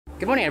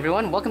Good morning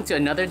everyone, welcome to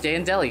another day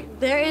in Delhi.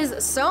 There is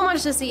so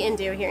much to see and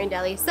do here in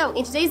Delhi. So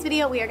in today's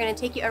video, we are going to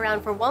take you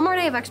around for one more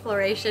day of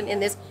exploration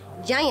in this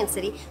giant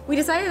city. We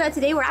decided that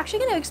today we're actually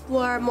going to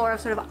explore more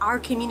of sort of our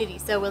community.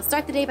 So we'll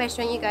start the day by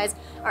showing you guys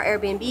our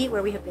Airbnb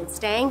where we have been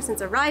staying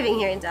since arriving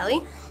here in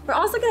Delhi. We're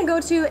also going to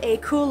go to a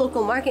cool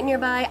local market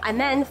nearby and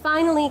then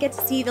finally get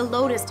to see the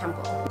Lotus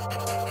Temple.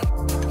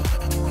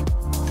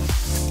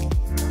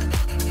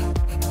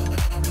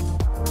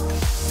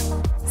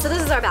 So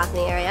this is our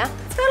balcony area.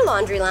 It's got a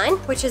laundry line,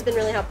 which has been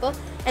really helpful,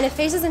 and it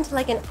faces into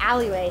like an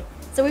alleyway.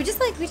 So we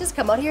just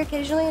come out here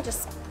occasionally and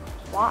just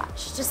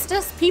watch,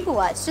 just people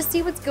watch, just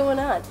see what's going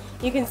on.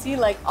 You can see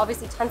like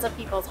obviously tons of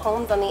people's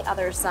homes on the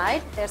other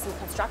side. There's some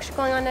construction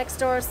going on next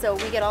door, so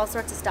we get all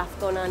sorts of stuff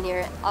going on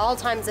here all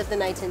times of the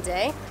night and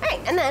day. All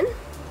right, and then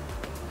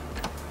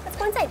let's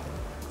go inside.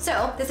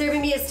 So this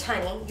Airbnb is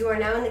tiny. You are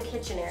now in the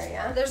kitchen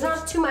area. There's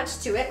not too much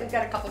to it. We've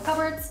got a couple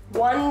cupboards,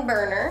 one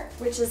burner,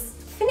 which is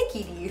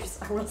finicky to use,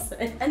 I will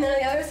say. And then on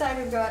the other side,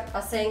 we've got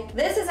a sink.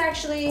 This is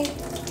actually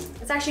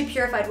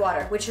purified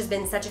water, which has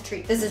been such a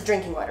treat. This is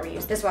drinking water. We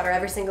use this water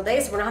every single day,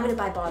 so we're not having to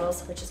buy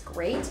bottles, which is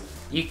great.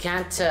 You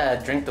can't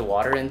drink the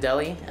water in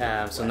Delhi,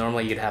 so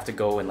normally you'd have to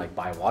go and like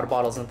buy water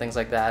bottles and things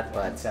like that,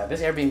 but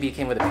this Airbnb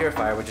came with a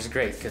purifier, which is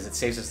great because it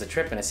saves us the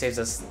trip and it saves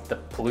us the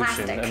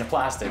pollution and the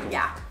plastic of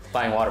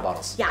buying water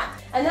bottles. Yeah,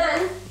 and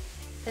then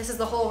this is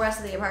the whole rest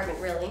of the apartment,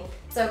 really.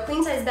 So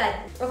queen size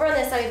bed. Over on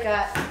this side, we've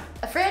got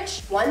a fridge,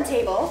 one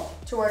table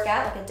to work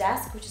at, like a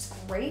desk, which is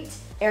great.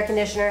 Air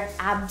conditioner,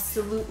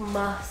 absolute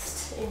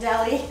must in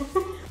Delhi.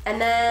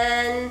 And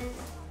then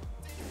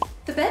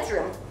the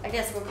bedroom, I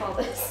guess we'll call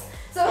this.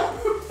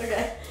 So,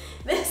 okay,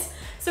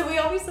 so we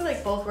obviously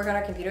like both work on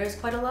our computers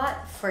quite a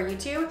lot for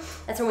YouTube.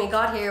 And so when we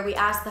got here, we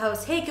asked the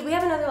host, hey, could we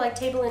have another like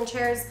table and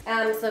chairs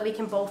so that we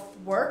can both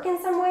work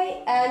in some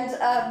way?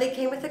 And they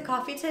came with a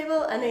coffee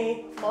table and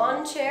a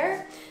lawn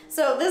chair.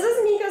 So this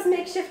is Nico's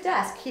makeshift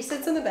desk. He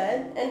sits in the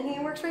bed and he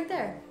works right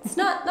there. It's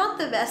not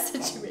the best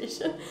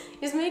situation.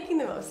 He's making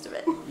the most of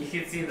it. You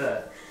can see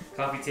the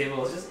coffee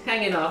table is just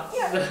hanging off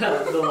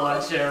the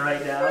lawn chair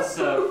right now.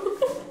 So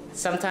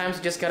sometimes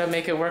you just gotta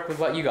make it work with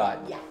what you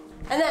got. Yeah.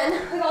 And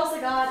then we've also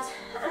got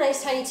a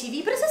nice tiny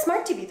TV, but it's a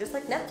smart TV. There's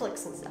like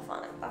Netflix and stuff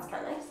on it. That's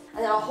kind of nice.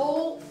 And then a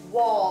whole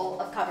wall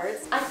of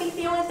cupboards. I think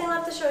the only thing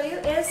left to show you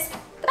is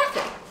the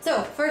bathroom.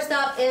 So first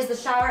up is the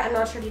shower. I'm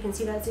not sure if you can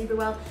see that super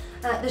well.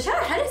 The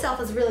shower head itself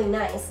is really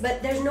nice,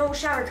 but there's no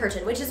shower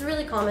curtain, which is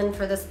really common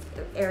for this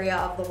area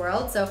of the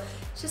world. So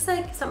it's just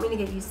like something to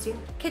get used to.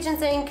 Kitchen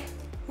sink,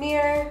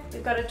 mirror,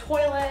 we've got a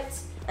toilet,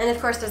 and of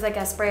course there's like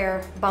a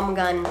sprayer bum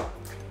gun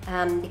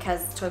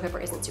because toilet paper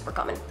isn't super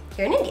common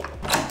here in India.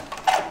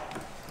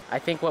 I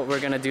think what we're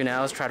gonna do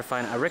now is try to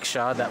find a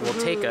rickshaw that will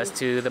take us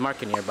to the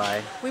market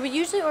nearby. We would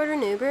usually order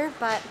an Uber,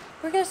 but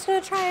we're just gonna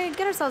try and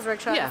get ourselves a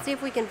rickshaw and see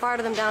if we can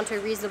barter them down to a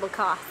reasonable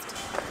cost.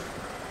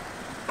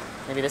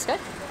 Maybe this guy?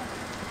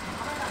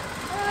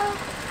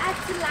 At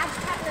the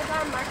Lajpat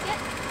Nagar market.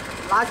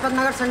 Lajpat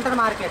Nagar Center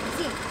Market.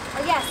 See.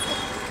 Yes.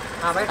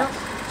 Right.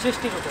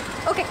 60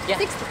 rupees. Okay, yeah.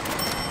 60.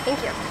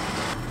 Thank you.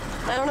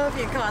 I don't know if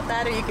you caught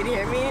that or you could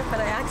hear me,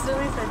 but I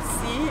accidentally said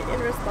C in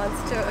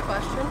response to a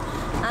question.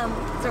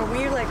 So we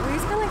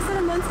spent like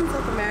 7 months in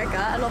South America,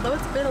 and although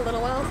it's been a little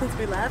while since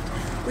we left,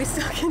 we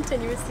still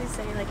continuously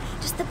say like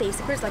just the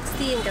basic words like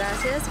sí and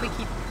gracias. We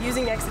keep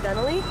using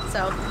accidentally,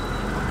 so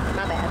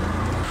not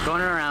bad.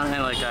 Going around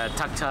in like a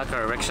tuk-tuk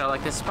or a rickshaw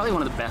like this is probably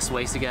one of the best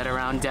ways to get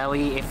around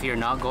Delhi if you're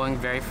not going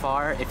very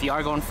far. If you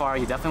are going far,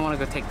 you definitely want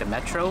to go take the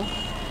metro.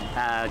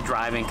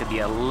 Driving could be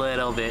a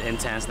little bit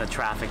intense and the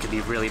traffic could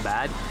be really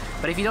bad.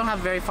 But if you don't have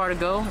very far to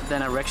go,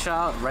 then a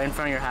rickshaw right in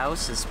front of your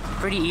house is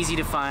pretty easy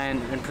to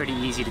find and pretty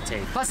easy to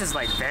take. Plus it's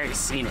like very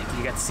scenic.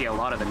 You get to see a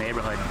lot of the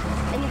neighborhood.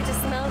 And you get to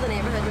smell the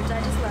neighborhood, which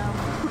I just love.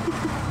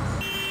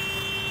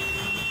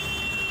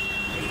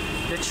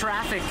 The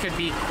traffic could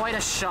be quite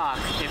a shock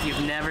if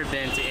you've never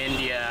been to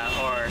India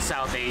or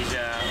South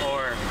Asia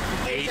or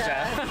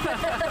Asia.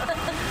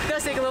 It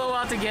does take a little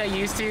while to get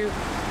used to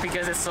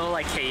because it's so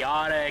like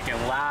chaotic and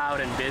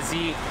loud and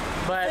busy.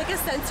 But it's like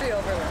a sensory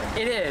overload.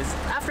 It is.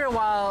 After a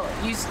while,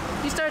 you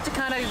start to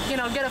kind of,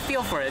 get a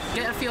feel for it.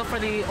 Get a feel for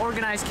the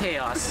organized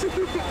chaos.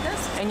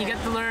 And you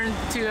get to learn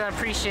to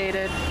appreciate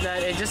it,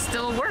 that it just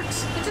still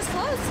works. It just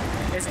flows.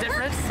 It's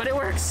different, but it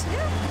works.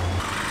 Yeah.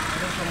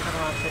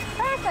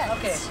 Perfect.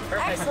 Okay,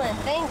 perfect. Excellent,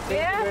 thank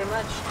you. Thank you very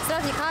much. So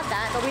if you caught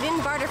that, but we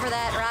didn't barter for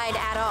that ride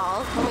at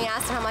all. When we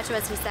asked him how much it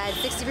was, he said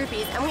 60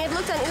 rupees. And we had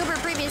looked on Uber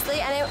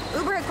previously, and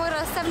Uber had quoted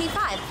us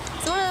 75.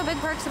 So one of the big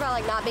perks about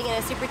like not being in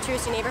a super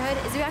touristy neighborhood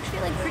is we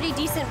actually like pretty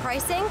decent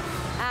pricing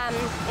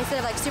instead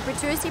of like super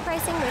touristy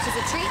pricing, which is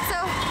a treat. So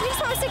we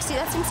just went with 60.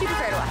 That seems super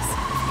fair to us.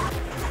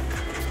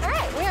 All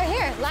right, we are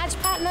here.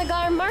 Lajpat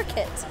Nagar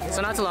Market. So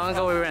not too long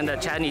ago we were in the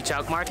Chandni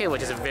Chowk market,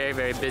 which is a very,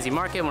 very busy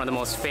market, one of the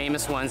most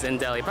famous ones in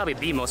Delhi, probably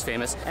the most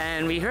famous.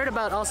 And we heard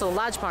about also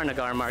Lajpat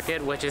Nagar market,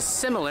 which is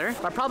similar,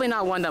 but probably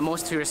not one that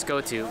most tourists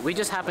go to. We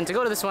just happened to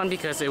go to this one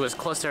because it was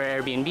close to our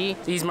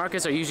Airbnb. These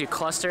markets are usually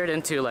clustered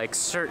into like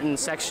certain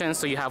sections,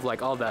 so you have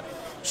like all the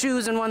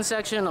shoes in one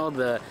section, all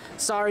the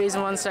saris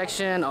in one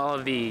section, all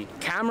of the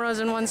cameras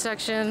in one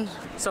section.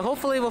 So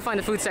hopefully we'll find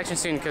the food section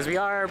soon because we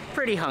are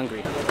pretty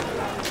hungry.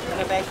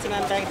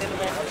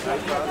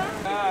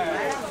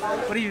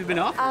 What have you been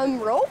off?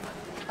 Rope,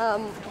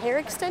 hair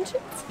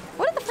extensions.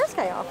 What did the first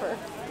guy offer?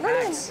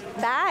 Bags.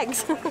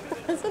 Bags.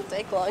 Doesn't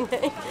take long.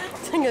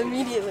 It's like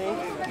immediately.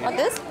 Want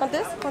this? Want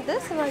this? Want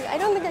this? I'm like, I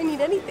don't think I need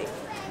anything.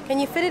 Can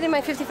you fit it in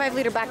my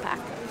 55-liter backpack?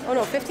 Oh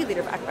no,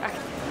 50-liter backpack.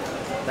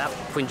 That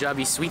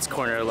Punjabi sweets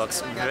corner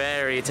looks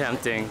very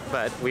tempting,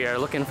 but we are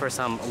looking for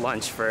some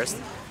lunch first.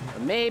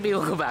 Maybe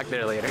we'll go back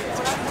there later.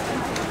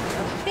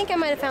 I think I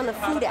might have found the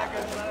food app.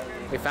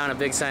 We found a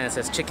big sign that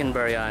says chicken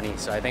biryani,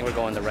 so I think we're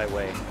going the right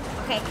way.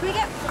 Okay, can we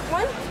get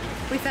one?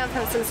 We found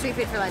some street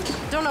food for lunch.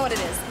 Don't know what it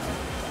is.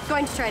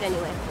 Going to try it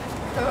anyway.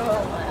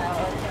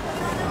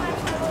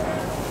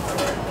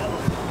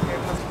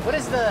 What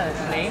is the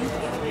name?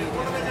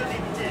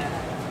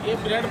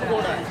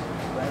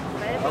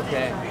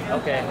 Okay,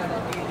 okay.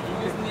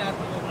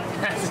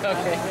 That's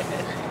okay.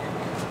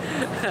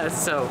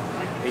 So,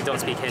 we don't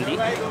speak Hindi,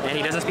 and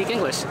he doesn't speak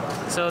English.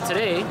 So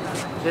today,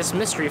 this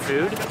mystery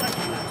food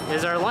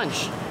is our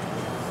lunch.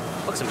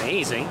 Looks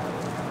amazing.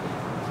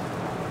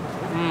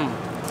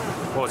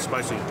 Oh, it's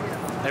spicy.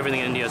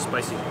 Everything in India is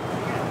spicy.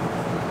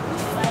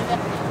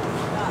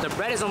 The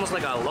bread is almost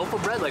like a loaf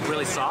of bread, like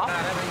really soft.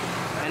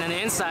 And then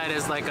the inside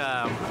is like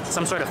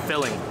some sort of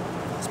filling,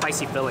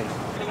 spicy filling.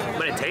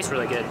 But it tastes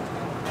really good.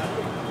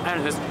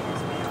 And it's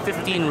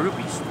 15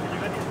 rupees.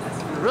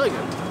 Really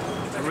good.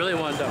 I really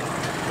want the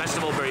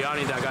vegetable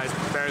biryani that guy's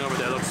preparing over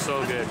there. It looks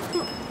so good.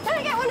 Can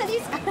I get one of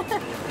these? And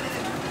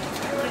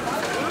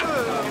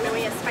then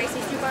we have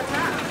spicy soup on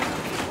top.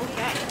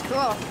 Okay,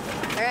 cool.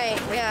 All right,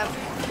 we have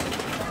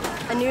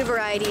a new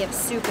variety of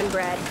soup and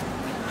bread.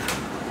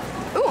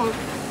 Oh,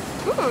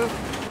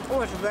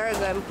 it's very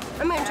good.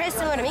 I mean, it tastes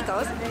similar to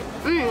Miko's.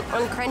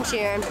 And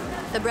crunchier.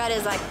 The bread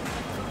is like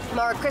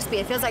more crispy.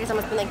 It feels like it's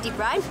almost been like deep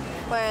fried,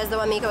 whereas the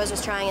one Miko was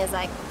just trying is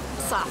like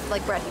soft,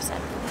 like bread, you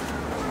said.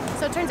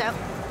 So it turns out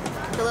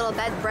the little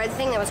bread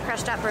thing that was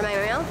crushed up for my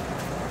meal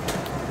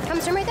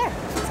comes from right there.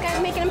 This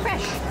guy's making them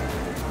fresh.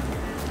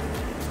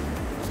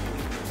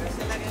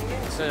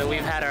 So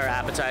we've had our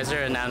appetizer,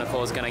 and now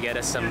Nicole's gonna get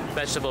us some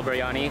vegetable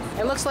biryani.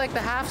 It looks like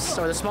the halves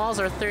or the smalls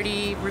are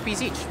 30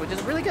 rupees each, which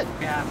is really good.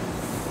 Yeah.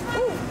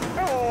 Ooh.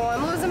 Oh,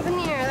 I'm losing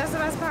paneer. That's the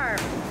best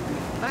part.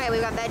 Okay,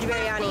 we've got veg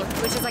biryani,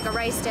 which is like a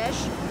rice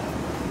dish.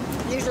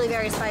 Usually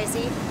very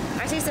spicy.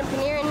 I see some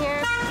paneer in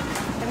here.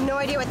 I have no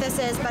idea what this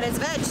is, but it's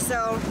veg,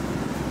 so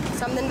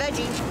something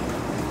veggie.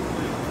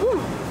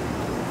 Ooh.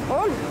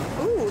 Oh.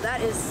 Ooh,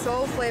 that is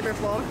so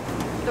flavorful.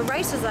 The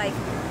rice is like,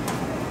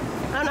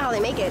 I don't know how they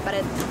make it, but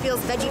it feels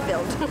veggie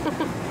filled.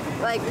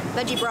 Like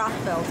veggie broth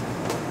filled.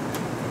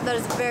 That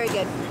is very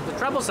good. The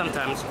trouble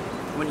sometimes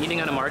when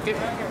eating at a market,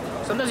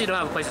 sometimes you don't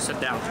have a place to sit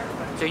down.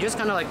 So you're just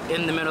kind of like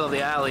in the middle of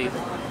the alley,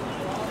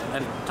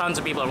 and tons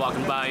of people are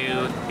walking by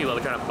you, people are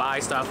trying to buy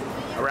stuff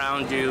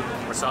around you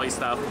or sell you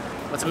stuff.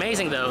 What's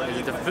amazing though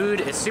is that the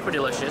food is super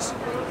delicious,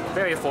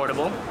 very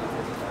affordable,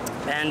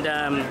 and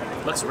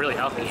looks really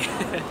healthy.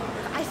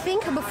 I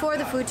think before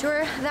the food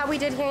tour that we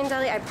did here in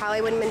Delhi, I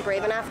probably wouldn't have been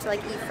brave enough to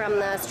like eat from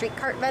the street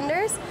cart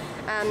vendors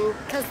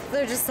because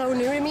they're just so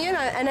new to me, and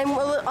I'm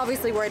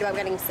obviously worried about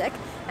getting sick.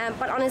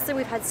 But honestly,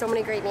 we've had so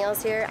many great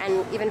meals here,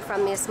 and even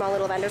from these small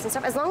little vendors and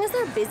stuff. As long as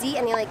they're busy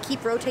and they like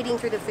keep rotating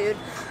through the food,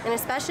 and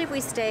especially if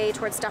we stay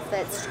towards stuff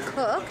that's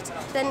cooked,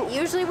 then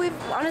usually we've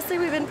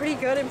been pretty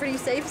good and pretty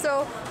safe.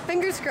 So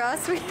fingers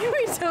crossed we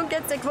don't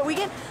get sick. But we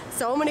get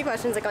so many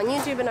questions like on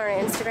YouTube and our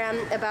Instagram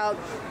about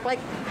like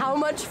how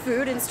much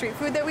food and street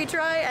food that we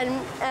try,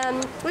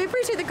 and we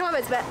appreciate the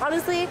comments. But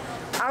honestly,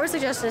 our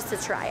suggestion is to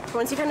try it.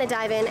 Once you kind of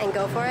dive in and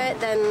go for it,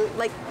 then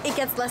like it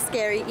gets less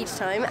scary each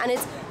time, and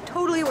it's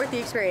totally worth the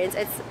experience.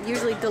 It's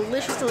usually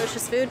delicious,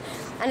 delicious food,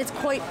 and it's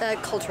quite a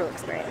cultural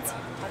experience.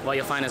 What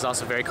you'll find is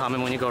also very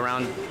common when you go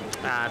around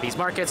these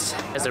markets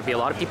is there'll be a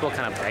lot of people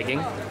kind of begging,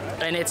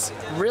 and it's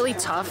really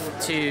tough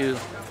to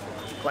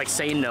like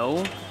say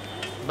no,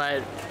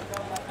 but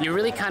you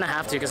really kind of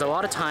have to, because a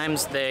lot of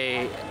times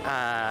they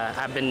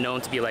have been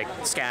known to be like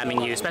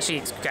scamming you,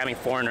 especially scamming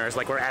foreigners.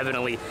 Like we're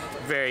evidently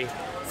very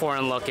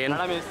foreign looking.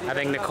 I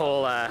think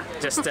Nicole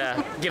just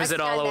gives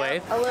it all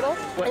away. A little.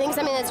 I think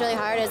something that's really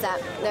hard is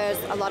that there's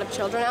a lot of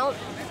children out.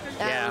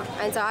 Yeah.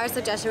 And so our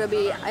suggestion would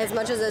be, as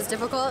much as it's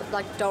difficult,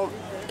 like don't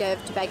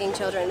give to begging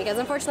children, because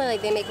unfortunately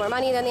like they make more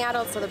money than the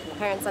adults, so the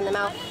parents send them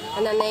out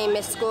and then they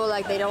miss school,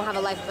 like they don't have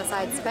a life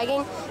besides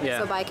begging. Yeah.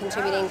 So by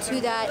contributing to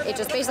that, it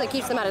just basically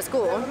keeps them out of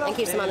school and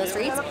keeps them on the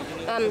streets.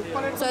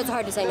 So it's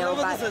hard to say no,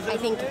 but I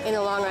think in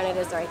the long run it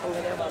is the right thing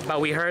to do.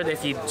 But we heard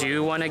if you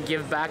do want to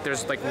give back,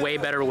 there's like way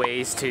better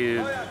ways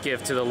to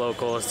give to the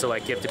locals, to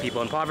like give to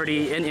people in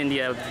poverty in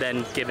India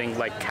than giving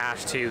like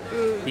cash to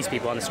these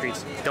people on the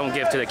streets. Don't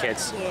give to the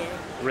kids. Yeah.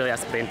 Really,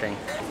 that's the main thing.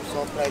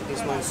 So price,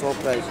 this one so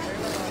price.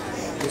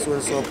 This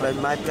one so price,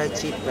 my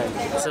price, cheap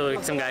price. So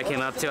some guy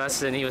came up to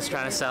us and he was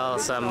trying to sell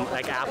some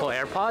like Apple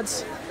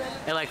AirPods.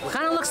 It like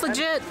kind of looks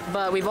legit,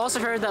 but we've also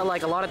heard that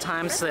like a lot of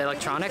times the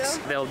electronics,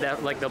 they'll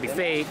be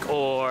fake,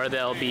 or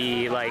they'll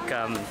be like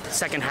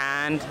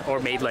secondhand, or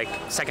made like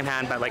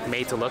secondhand but like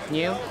made to look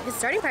new. His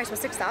starting price was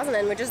 6,000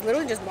 and we just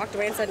literally just walked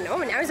away and said no,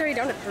 and now he's already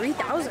down to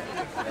 3,000.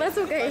 That's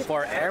okay.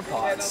 For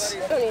AirPods.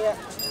 Don't need it.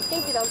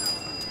 Thank you though.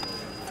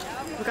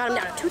 We got him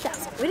down to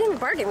 2,000. We didn't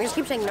bargain, we just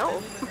keep saying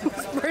no.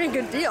 It's a pretty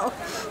good deal.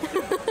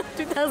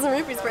 2,000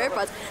 rupees for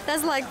AirPods.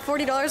 That's like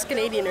 $40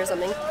 Canadian or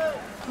something.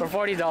 For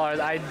 $40,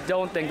 I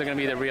don't think they're gonna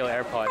be the real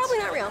AirPods. Probably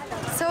not real.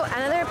 So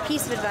another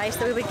piece of advice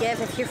that we would give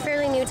if you're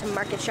fairly new to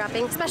market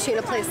shopping, especially in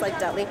a place like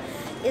Delhi,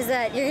 is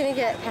that you're gonna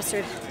get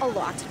pestered a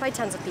lot by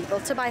tons of people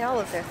to buy all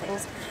of their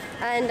things.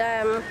 And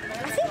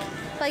I think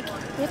like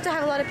you have to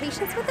have a lot of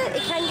patience with it.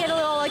 It can get a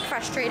little like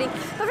frustrating,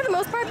 but for the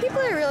most part, people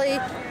are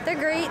they're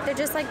great. They're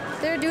just like,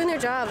 they're doing their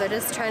job. They're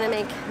just trying to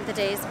make the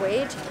day's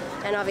wage.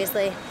 And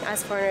obviously,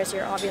 as foreigners,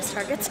 you're obvious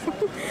targets.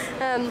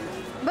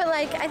 But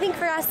like, I think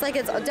for us, like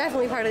it's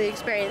definitely part of the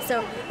experience.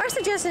 So our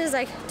suggestion is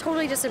like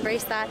totally just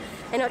embrace that.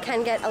 I know it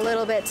can get a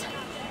little bit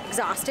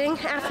exhausting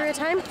after a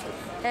time,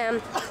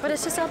 but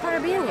it's just all part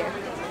of being here.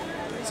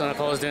 So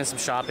Nicole is doing some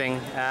shopping.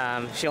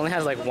 She only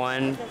has like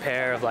one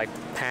pair of like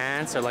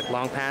pants, or like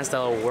long pants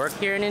that'll work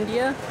here in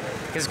India,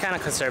 because it's kind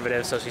of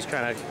conservative, so she's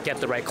trying to get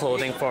the right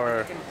clothing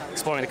for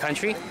exploring the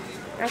country.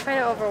 I find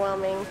it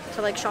overwhelming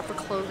to like shop for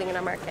clothing in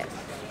a market.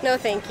 No,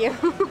 thank you.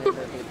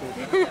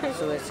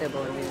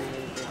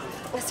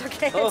 It's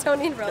okay, I don't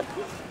need rope.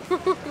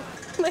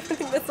 I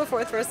think that's the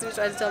fourth person who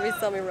tried to tell me to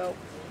sell me rope.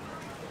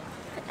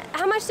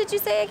 How much did you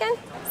say again?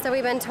 So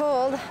we've been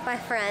told by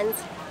friends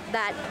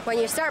that when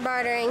you start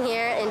bartering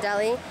here in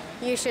Delhi,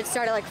 you should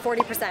start at like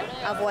 40%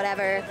 of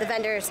whatever the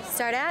vendors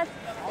start at.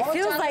 It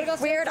feels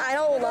like weird. I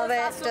don't love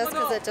it just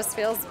because it just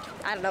feels,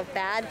 I don't know,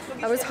 bad.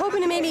 I was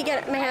hoping to maybe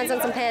get my hands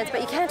on some pants,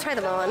 but you can't try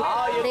them on.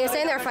 And you're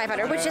saying they're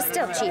 500, which is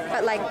still cheap,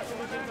 but like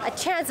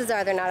chances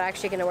are they're not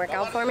actually going to work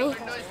out for me.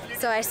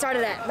 So I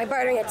started my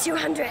bartering at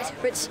 200,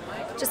 which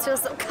just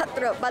feels so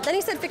cutthroat. But then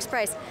he said fixed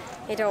price.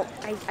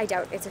 I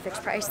doubt it's a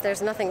fixed price.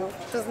 There's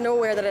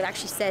nowhere that it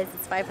actually says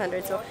it's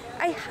 500, so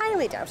I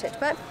highly doubt it.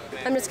 But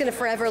I'm just gonna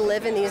forever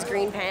live in these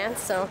green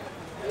pants, so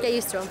get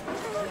used to them.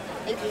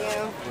 Thank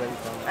you.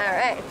 All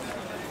right.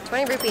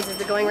 20 rupees is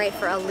the going rate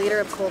for a liter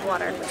of cold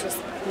water, which is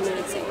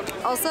amazing.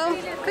 Also,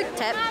 quick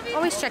tip,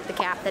 always check the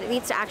cap, that it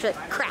needs to actually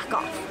crack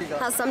off.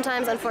 Because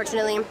sometimes,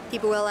 unfortunately,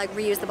 people will like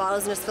reuse the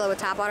bottles and just fill it with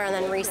tap water and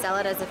then resell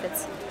it as if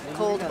it's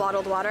cold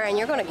bottled water, and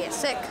you're gonna get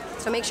sick.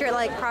 So make sure it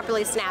like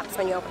properly snaps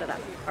when you open it up.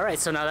 All right,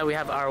 so now that we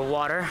have our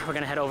water, we're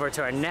gonna head over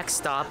to our next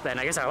stop, and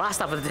I guess our last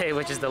stop of the day,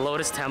 which is the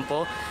Lotus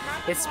Temple.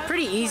 It's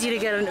pretty easy to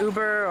get an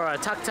Uber or a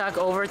tuk-tuk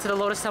over to the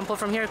Lotus Temple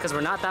from here because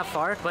we're not that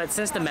far, but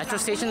since the metro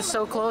station is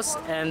so close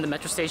and the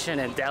metro station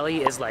in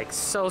Delhi is like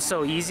so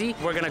easy,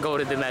 we're gonna go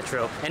to the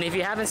metro. And if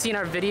you haven't seen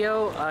our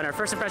video on our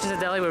first impressions of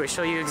Delhi where we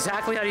show you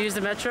exactly how to use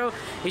the metro,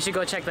 you should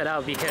go check that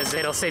out because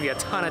it'll save you a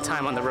ton of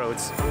time on the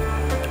roads.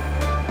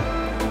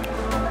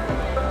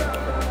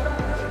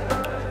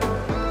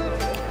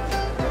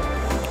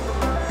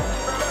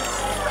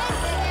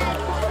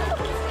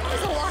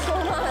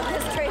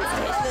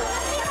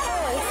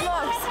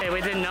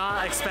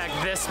 Expect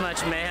this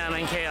much mayhem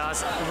and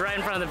chaos right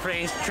in front of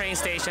the train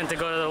station to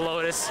go to the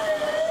Lotus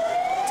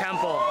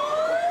Temple.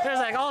 There's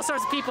like all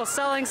sorts of people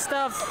selling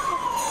stuff,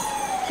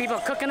 people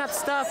cooking up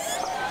stuff.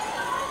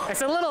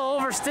 It's a little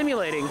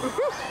overstimulating,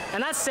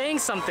 and that's saying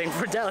something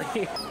for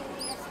Delhi.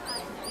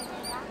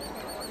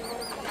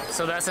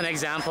 So that's an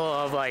example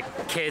of like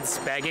kids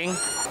begging.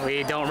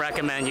 We don't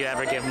recommend you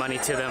ever give money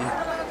to them.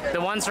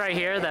 The ones right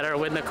here that are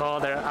with Nicole,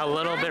 they're a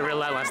little bit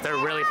relentless. They're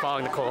really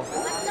following Nicole.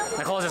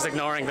 Nicole's just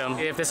ignoring them.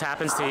 If this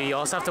happens to you, you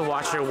also have to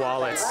watch your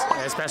wallets,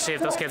 especially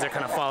if those kids are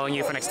kind of following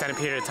you for an extended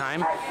period of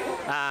time.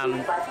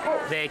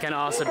 They can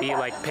also be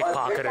like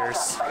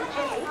pickpocketers.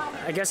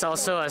 I guess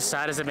also, as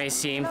sad as it may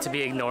seem to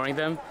be ignoring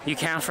them, you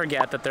can't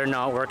forget that they're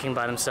not working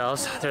by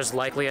themselves. There's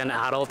likely an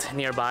adult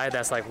nearby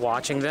that's like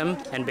watching them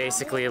and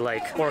basically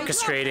like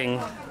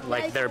orchestrating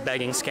like their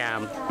begging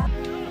scam.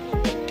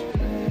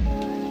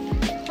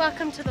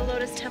 Welcome to the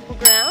Lotus Temple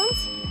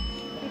grounds.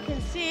 You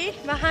can see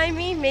behind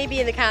me, maybe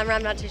in the camera,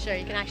 I'm not too sure,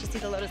 you can actually see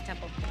the Lotus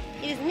Temple.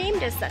 It is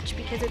named as such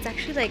because it's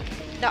actually like,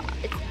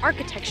 its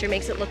architecture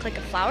makes it look like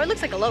a flower. It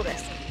looks like a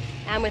lotus,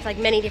 and with like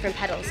many different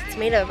petals. It's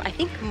made of, I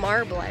think,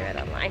 marble, I read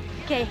online.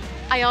 Okay,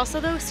 I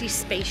also though see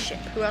spaceship.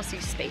 Who else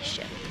sees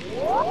spaceship?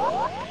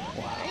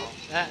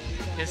 That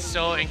is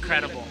so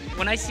incredible.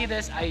 When I see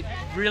this, I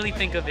really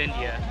think of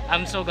India.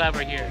 I'm so glad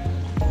we're here.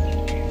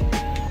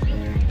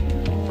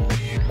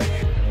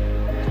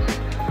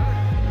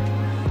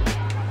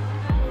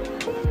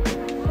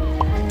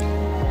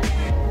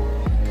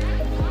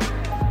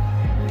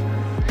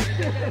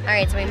 All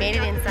right, so we made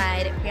it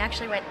inside. We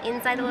actually went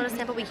inside the Lotus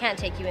Temple. We can't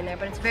take you in there,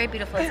 but it's very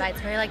beautiful inside.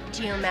 It's very like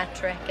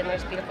geometric, and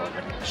there's beautiful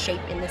like,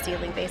 shape in the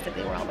ceiling,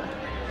 basically, where all the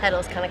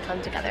petals kind of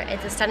come together.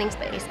 It's a stunning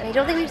space. And I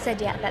don't think we've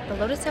said yet that the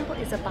Lotus Temple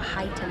is a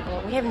Baha'i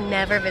temple. We have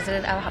never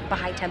visited a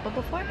Baha'i temple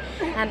before,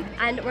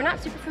 and we're not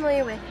super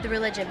familiar with the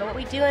religion, but what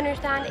we do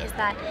understand is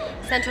that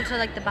central to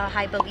like the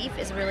Baha'i belief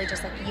is really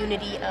just like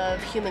unity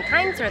of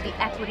humankind, or the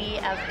equity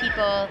of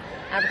people,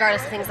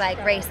 regardless of things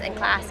like race and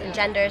class and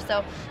gender.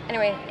 So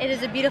anyway, it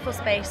is a beautiful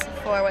space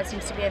for what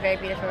seems to be a very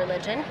beautiful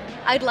religion.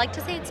 I'd like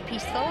to say it's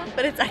peaceful,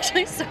 but it's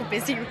actually so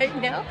busy right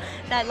now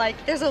that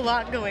like there's a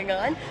lot going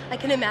on. I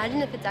can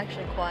imagine if it's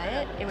actually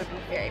quiet, it would be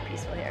very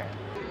peaceful here.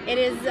 It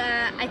is,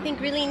 I think,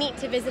 really neat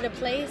to visit a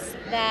place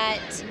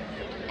that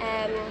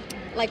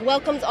like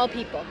welcomes all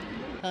people.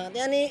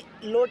 यानी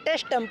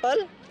lotus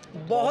temple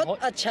बहुत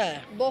अच्छा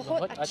है.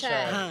 बहुत अच्छा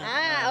है.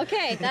 Ah,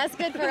 okay, that's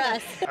good for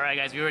us. Alright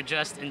guys, we were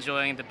just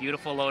enjoying the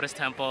beautiful Lotus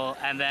Temple,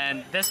 and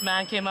then this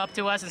man came up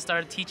to us and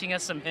started teaching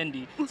us some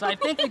Hindi. So I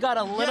think we got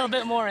a little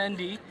bit more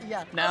Hindi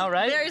now,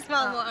 right? Very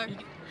small more.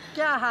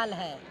 क्या हाल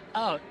है?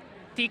 Oh,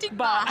 ठीक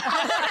बा.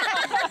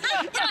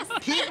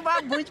 ठीक बा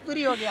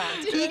भोजपुरी हो गया.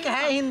 ठीक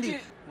है हिंदी.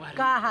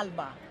 क्या हाल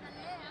बा?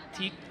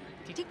 ठीक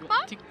Tikba?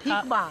 ठीक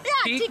बा.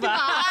 Yeah, Tikba.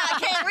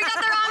 Okay, we got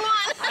the wrong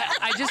one.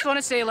 I just want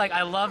to say, like,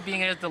 I love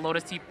being at the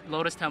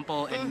Lotus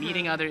Temple and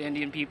meeting other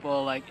Indian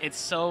people. Like, it's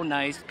so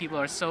nice. People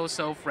are so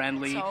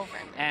friendly. So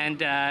friendly.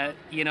 And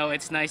you know,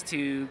 it's nice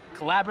to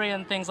collaborate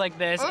on things like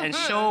this and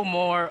show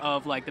more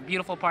of like the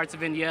beautiful parts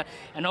of India.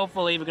 And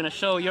hopefully, we're gonna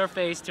show your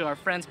face to our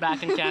friends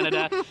back in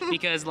Canada,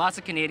 because lots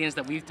of Canadians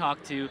that we've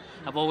talked to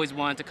have always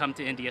wanted to come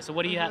to India. So,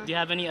 what do you have? Do you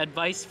have any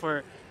advice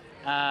for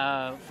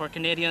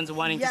Canadians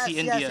wanting to see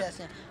India?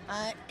 Yes.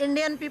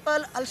 Indian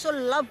people also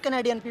love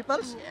Canadian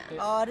peoples,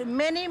 or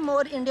many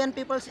more Indian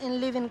peoples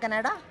live in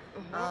Canada.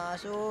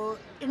 So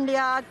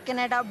India,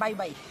 Canada, bye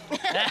bye.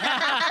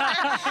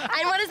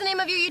 And what is the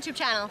name of your YouTube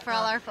channel for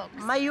all our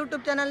folks? My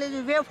YouTube channel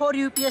is Way for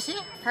UPSC.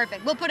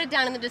 Perfect. We'll put it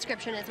down in the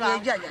description as well.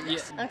 Yeah.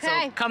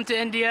 Okay. So come to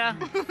India.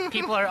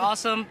 People are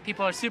awesome.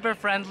 People are super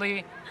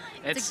friendly.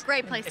 It's a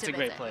great place to visit.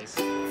 visit. It's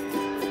a great place.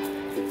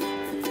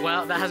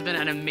 Well, that has been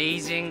an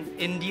amazing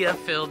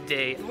India-filled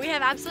day. We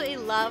have absolutely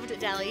loved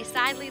Delhi.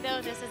 Sadly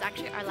though, this is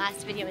actually our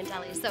last video in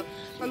Delhi. So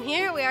from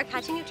here, we are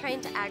catching a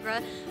train to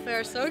Agra. We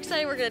are so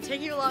excited. We're going to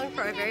take you along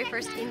for our very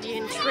first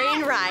Indian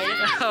train ride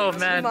Oh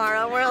man.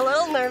 tomorrow. We're a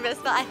little nervous,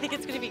 but I think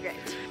it's going to be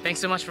great.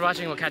 Thanks so much for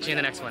watching. We'll catch you in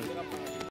the next one.